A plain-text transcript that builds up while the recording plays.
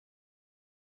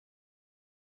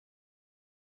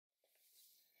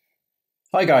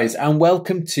Hi guys, and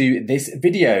welcome to this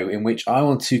video in which I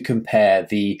want to compare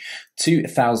the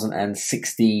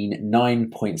 2016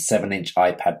 9.7-inch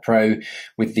iPad Pro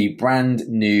with the brand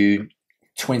new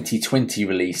 2020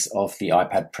 release of the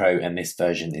iPad Pro, and this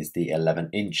version is the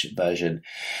 11-inch version.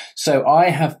 So I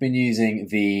have been using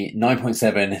the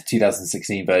 9.7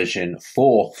 2016 version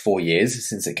for 4 years,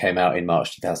 since it came out in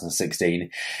March 2016,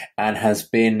 and has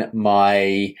been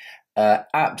my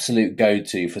absolute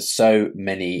go-to for so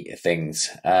many things.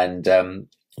 And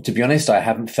to be honest, I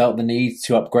haven't felt the need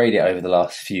to upgrade it over the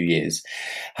last few years.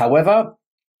 However,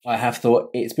 I have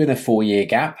thought it's been a 4-year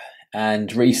gap,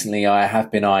 and recently I have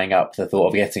been eyeing up the thought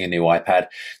of getting a new iPad.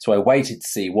 So I waited to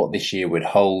see what this year would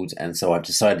hold, and so I've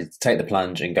decided to take the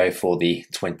plunge and go for the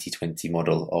 2020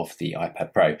 model of the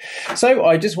iPad Pro. So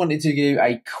I just wanted to do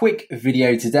a quick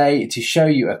video today to show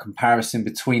you a comparison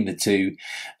between the two,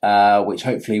 which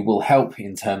hopefully will help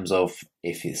in terms of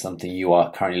if it's something you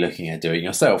are currently looking at doing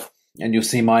yourself. And you'll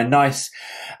see my nice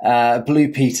Blue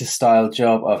Peter style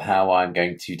job of how I'm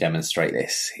going to demonstrate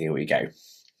this. Here we go.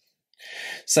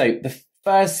 So the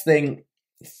first thing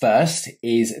first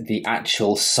is the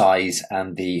actual size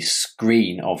and the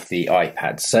screen of the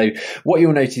iPad. So what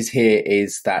you'll notice here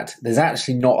is that there's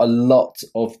actually not a lot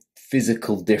of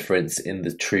physical difference in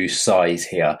the true size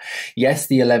here. Yes,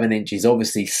 the 11-inch is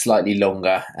obviously slightly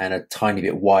longer and a tiny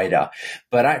bit wider,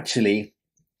 but actually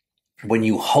when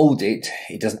you hold it,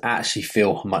 it doesn't actually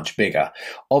feel much bigger.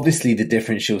 Obviously, the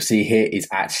difference you'll see here is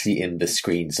actually in the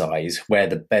screen size, where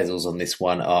the bezels on this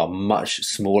one are much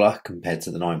smaller compared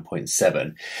to the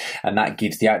 9.7. And that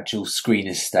gives the actual screen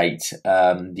estate,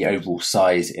 the overall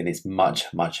size, and it's much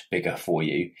bigger for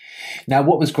you. Now,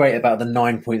 what was great about the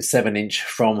 9.7-inch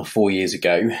from 4 years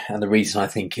ago, and the reason I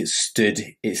think it stood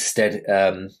its stead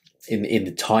in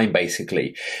the time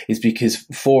basically, is because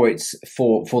for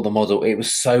the model, it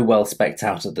was so well spec'd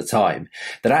out at the time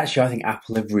that actually I think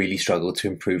Apple have really struggled to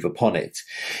improve upon it.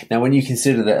 Now, when you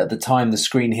consider that at the time the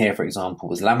screen here, for example,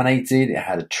 was laminated, it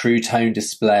had a true tone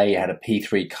display, it had a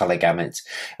P3 color gamut,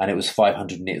 and it was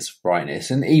 500 nits brightness,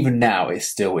 and even now it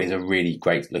still is a really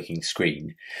great looking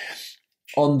screen.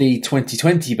 On the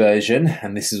 2020 version,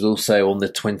 and this is also on the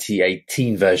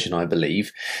 2018 version, I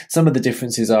believe, some of the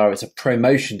differences are it's a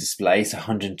ProMotion display, it's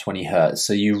 120 Hertz,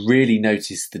 so you really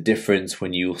notice the difference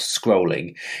when you're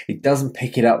scrolling. It doesn't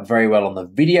pick it up very well on the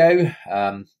video,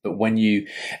 but when you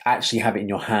actually have it in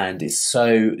your hand, it's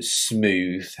so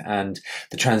smooth, and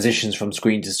the transitions from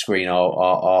screen to screen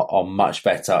are much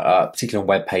better, particularly on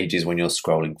web pages when you're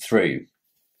scrolling through.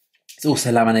 It's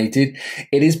also laminated.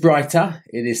 It is brighter.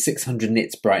 It is 600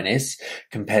 nits brightness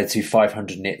compared to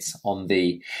 500 nits on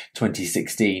the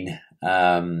 2016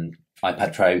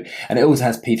 iPad Pro. And it also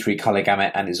has P3 color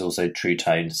gamut and is also true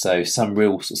tone. So some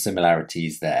real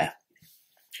similarities there.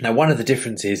 Now, one of the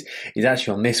differences is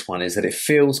actually on this one is that it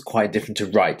feels quite different to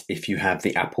write if you have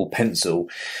the Apple Pencil.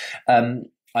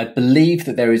 I believe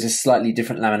that there is a slightly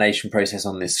different lamination process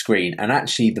on this screen, and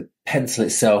actually the pencil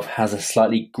itself has a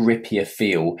slightly grippier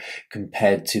feel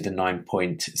compared to the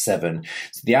 9.7.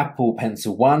 So the Apple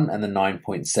Pencil 1 and the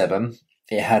 9.7,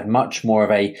 it had much more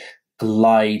of a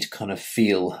glide kind of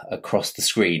feel across the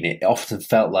screen. It often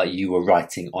felt like you were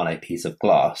writing on a piece of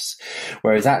glass,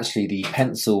 whereas actually the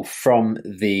pencil from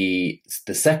the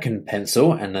second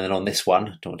pencil, and then on this one,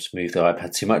 I don't want to move the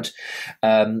iPad too much,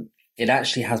 it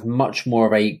actually has much more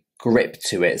of a grip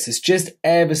to it. So it's just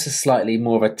ever so slightly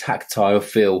more of a tactile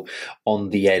feel on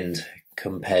the end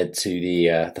compared to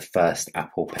the first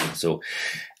Apple Pencil.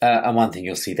 And one thing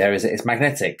you'll see there is it's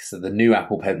magnetic. So the new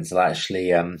Apple Pencil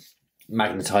actually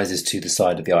magnetizes to the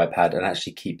side of the iPad and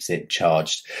actually keeps it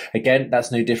charged. Again,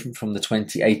 that's no different from the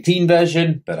 2018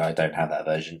 version, but I don't have that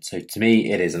version. So to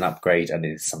me, it is an upgrade and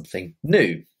it is something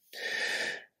new.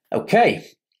 Okay.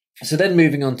 So then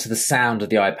moving on to the sound of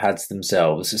the iPads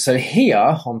themselves. So here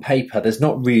on paper, there's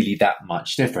not really that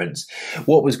much difference.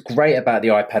 What was great about the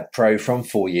iPad Pro from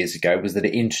 4 years ago was that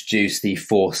it introduced the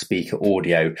 4-speaker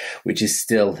audio, which is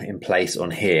still in place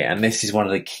on here. And this is one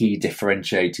of the key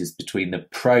differentiators between the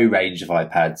Pro range of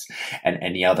iPads and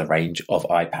any other range of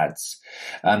iPads.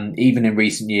 Even in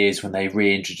recent years, when they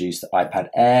reintroduced the iPad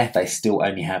Air, they still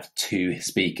only have 2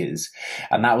 speakers.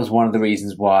 And that was one of the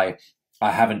reasons why I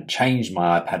haven't changed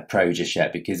my iPad Pro just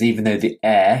yet, because even though the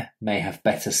Air may have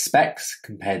better specs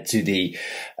compared to the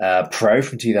Pro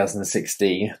from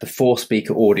 2016, the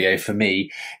 4-speaker audio for me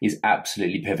is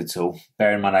absolutely pivotal.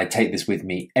 Bear in mind, I take this with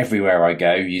me everywhere I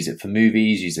go, use it for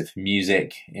movies, use it for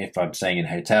music, if I'm staying in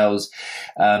hotels.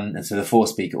 And so the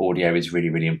 4-speaker audio is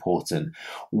really important.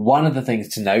 One of the things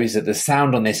to know is that the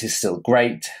sound on this is still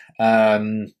great.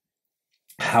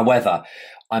 However,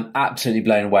 I'm absolutely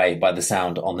blown away by the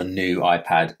sound on the new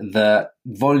iPad. The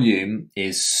volume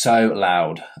is so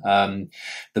loud.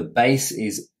 The bass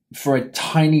is, for a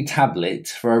tiny tablet,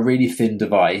 for a really thin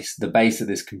device, the bass that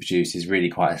this can produce is really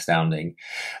quite astounding.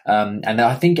 And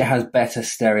I think it has better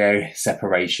stereo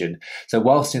separation. So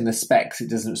whilst in the specs, it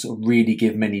doesn't sort of really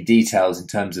give many details in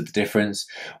terms of the difference,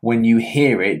 when you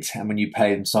hear it and when you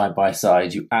play them side by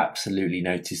side, you absolutely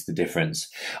notice the difference.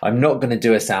 I'm not going to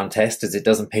do a sound test as it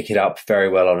doesn't pick it up very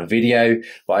well on a video,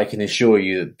 but I can assure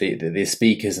you that the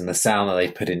speakers and the sound that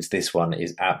they've put into this one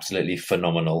is absolutely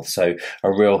phenomenal. So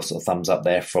a real sort of thumbs up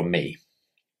there from me.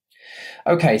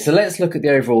 Okay, so let's look at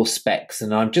the overall specs,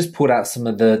 and I've just pulled out some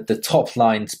of the top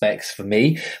line specs for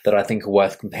me that I think are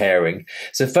worth comparing.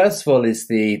 So first of all is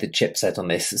the chipset on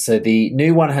this. So the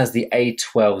new one has the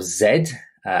A12Z,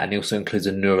 and it also includes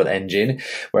a neural engine,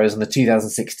 whereas on the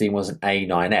 2016 was an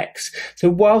A9X.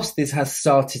 So whilst this has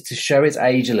started to show its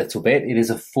age a little bit, it is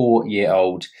a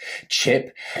 4-year-old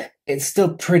chip, it's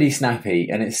still pretty snappy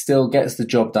and it still gets the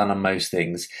job done on most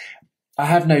things. I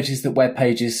have noticed that web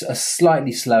pages are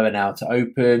slightly slower now to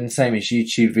open, same as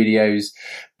YouTube videos,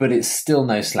 but it's still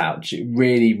no slouch. It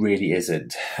really, really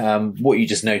isn't. What you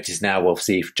just noticed now,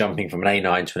 obviously, jumping from an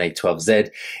A9 to an A12Z,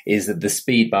 is that the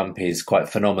speed bump is quite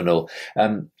phenomenal.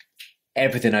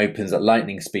 Everything opens at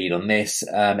lightning speed on this.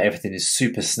 Everything is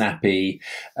super snappy,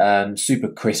 super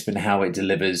crisp in how it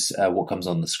delivers what comes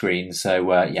on the screen.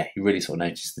 So yeah, you really sort of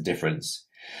notice the difference.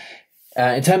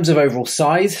 In terms of overall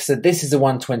size, so this is a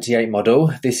 128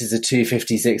 model, this is a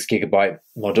 256 gigabyte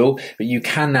model, but you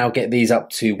can now get these up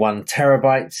to 1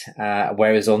 terabyte,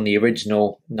 whereas on the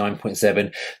original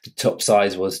 9.7, the top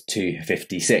size was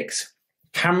 256.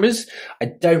 Cameras, I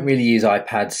don't really use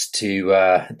iPads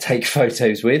to take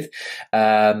photos with.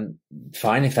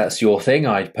 Fine, if that's your thing.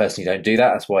 I personally don't do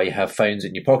that. That's why you have phones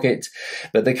in your pocket.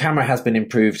 But the camera has been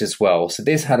improved as well. So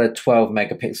this had a 12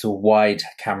 megapixel wide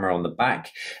camera on the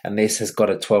back, and this has got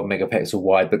a 12 megapixel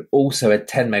wide, but also a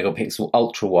 10 megapixel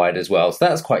ultra wide as well. So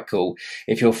that's quite cool.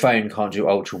 If your phone can't do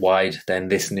ultra wide, then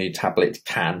this new tablet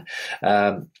can.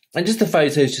 And just the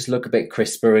photos just look a bit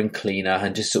crisper and cleaner,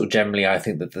 and just sort of generally I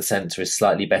think that the sensor is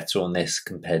slightly better on this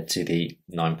compared to the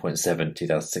 9.7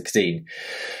 2016.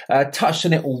 Touched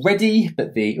on it already,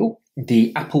 but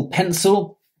the Apple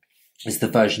Pencil is the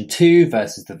version 2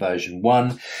 versus the version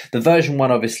 1. The version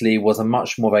 1 obviously was a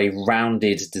much more of a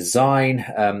rounded design.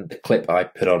 The clip I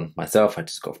put on myself, I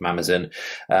just got from Amazon.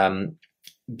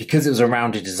 Because it was a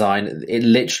rounded design, it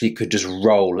literally could just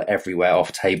roll everywhere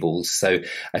off tables. So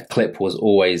a clip was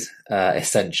always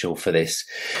essential for this.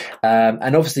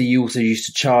 And obviously you also used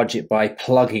to charge it by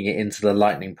plugging it into the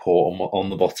lightning port on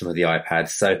the bottom of the iPad.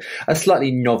 So a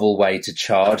slightly novel way to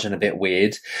charge and a bit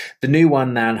weird. The new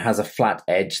one now has a flat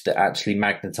edge that actually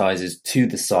magnetizes to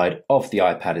the side of the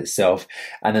iPad itself.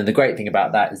 And then the great thing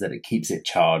about that is that it keeps it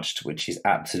charged, which is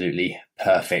absolutely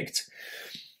perfect.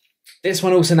 This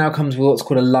one also now comes with what's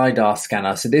called a LiDAR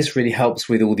scanner. So this really helps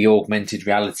with all the augmented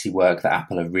reality work that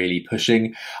Apple are really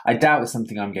pushing. I doubt it's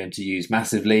something I'm going to use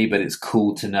massively, but it's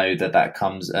cool to know that that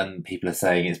comes, and people are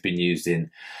saying it's been used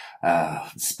in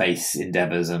space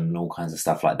endeavors and all kinds of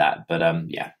stuff like that. But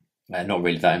yeah, not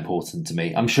really that important to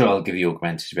me. I'm sure I'll give you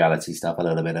augmented reality stuff a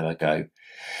little bit of a go.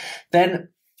 Then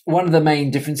one of the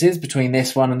main differences between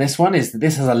this one and this one is that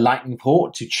this has a lightning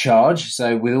port to charge.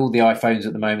 So with all the iPhones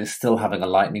at the moment still having a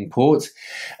lightning port,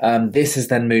 this has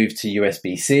then moved to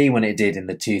USB-C when it did in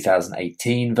the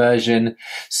 2018 version.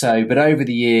 So, but over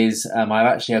the years, I've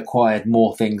actually acquired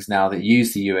more things now that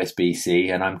use the USB-C,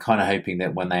 and I'm kind of hoping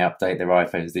that when they update their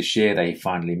iPhones this year, they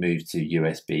finally move to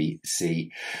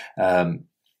USB-C.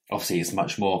 Obviously, it's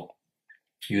much more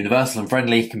universal and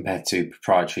friendly compared to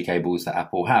proprietary cables that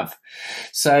Apple have.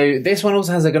 So this one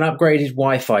also has an upgraded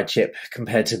Wi-Fi chip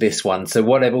compared to this one. So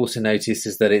what I've also noticed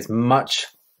is that it's much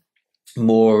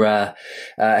more,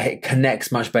 it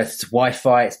connects much better to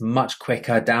Wi-Fi. It's much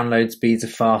quicker. Download speeds are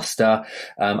faster.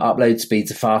 Upload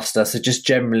speeds are faster. So just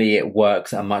generally it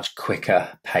works at a much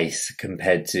quicker pace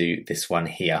compared to this one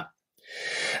here.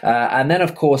 And then,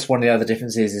 of course, one of the other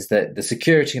differences is that the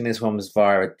security in this one was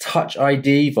via a touch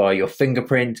ID, via your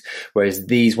fingerprint, whereas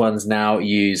these ones now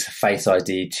use Face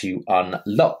ID to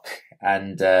unlock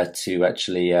and to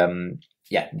actually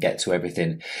get to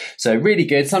everything. So really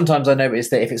good. Sometimes I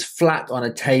notice that if it's flat on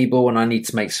a table and I need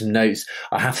to make some notes,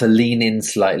 I have to lean in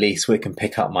slightly so it can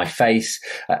pick up my face.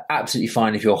 Absolutely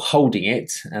fine if you're holding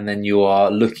it and then you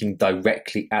are looking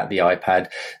directly at the iPad,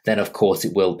 then of course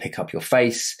it will pick up your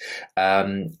face.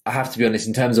 I have to be honest,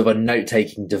 in terms of a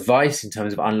note-taking device, in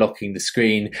terms of unlocking the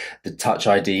screen, the Touch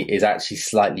ID is actually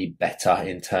slightly better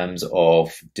in terms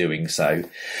of doing so.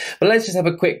 But let's just have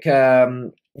a quick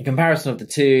in comparison of the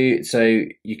two, so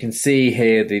you can see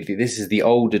here, this is the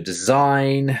older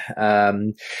design.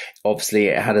 Obviously,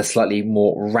 it had a slightly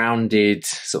more rounded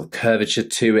sort of curvature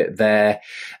to it there.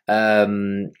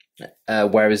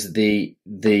 Whereas the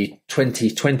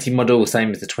 2020 model,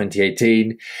 same as the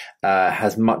 2018,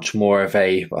 has much more of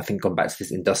a, I think, gone back to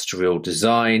this industrial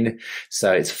design.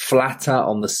 So it's flatter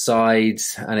on the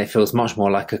sides and it feels much more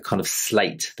like a kind of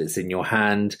slate that's in your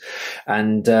hand.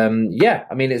 And yeah,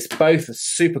 I mean, it's both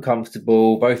super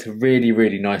comfortable, both really,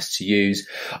 really nice to use.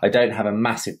 I don't have a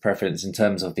massive preference in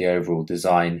terms of the overall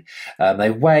design. They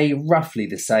weigh roughly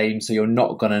the same, so you're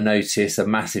not going to notice a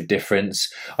massive difference.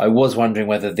 I was wondering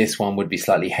whether this one would be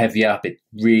slightly heavier, but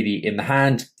really in the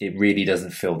hand, it really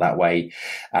doesn't feel that way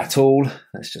at all.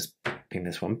 Let's just ping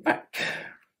this one back.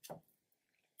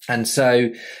 And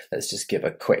so let's just give a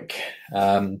quick,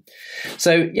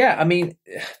 so yeah, I mean,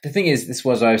 the thing is, this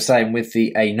was what I was saying with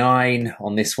the A9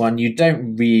 on this one, you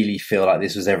don't really feel like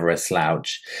this was ever a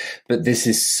slouch, but this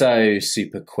is so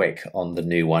super quick on the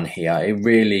new one here. It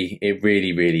really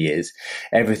is.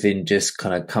 Everything just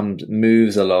kind of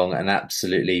moves along an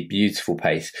absolutely beautiful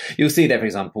pace. You'll see there, for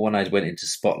example, when I went into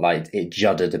Spotlight, it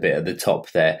juddered a bit at the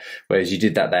top there, whereas you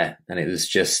did that there and it was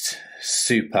just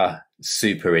super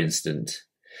instant.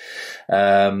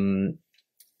 Yeah,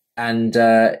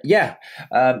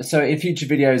 so in future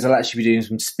videos I'll actually be doing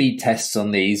some speed tests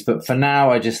on these, but for now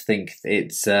I just think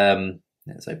it's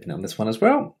let's open it on this one as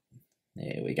well.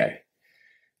 Here we go.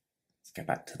 Go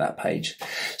back to that page.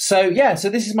 So yeah, so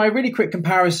this is my really quick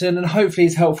comparison, and hopefully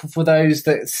it's helpful for those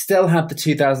that still have the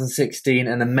 2016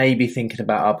 and are maybe thinking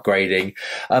about upgrading.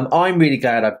 I'm really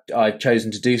glad I've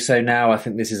chosen to do so now. I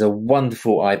think this is a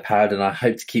wonderful iPad, and I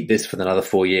hope to keep this for another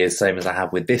 4 years, same as I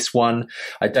have with this one.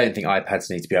 I don't think iPads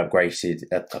need to be upgraded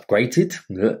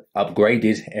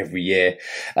every year.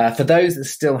 For those that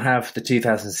still have the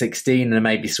 2016 and are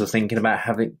maybe still thinking about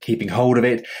keeping hold of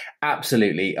it,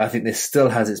 absolutely. I think this still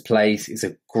has its place. It's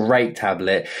a great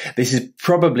tablet. This is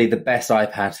probably the best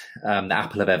iPad that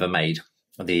Apple have ever made,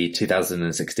 the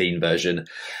 2016 version.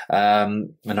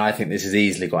 And I think this has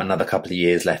easily got another couple of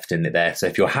years left in it there. So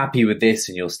if you're happy with this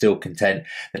and you're still content,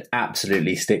 then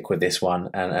absolutely stick with this one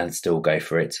and still go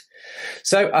for it.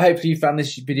 So I hope you found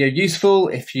this video useful.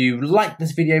 If you liked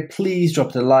this video, please drop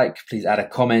it a like, please add a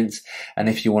comment. And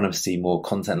if you want to see more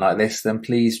content like this, then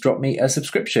please drop me a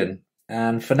subscription.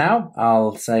 And for now,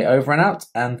 I'll say over and out,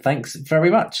 and thanks very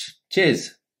much.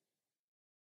 Cheers.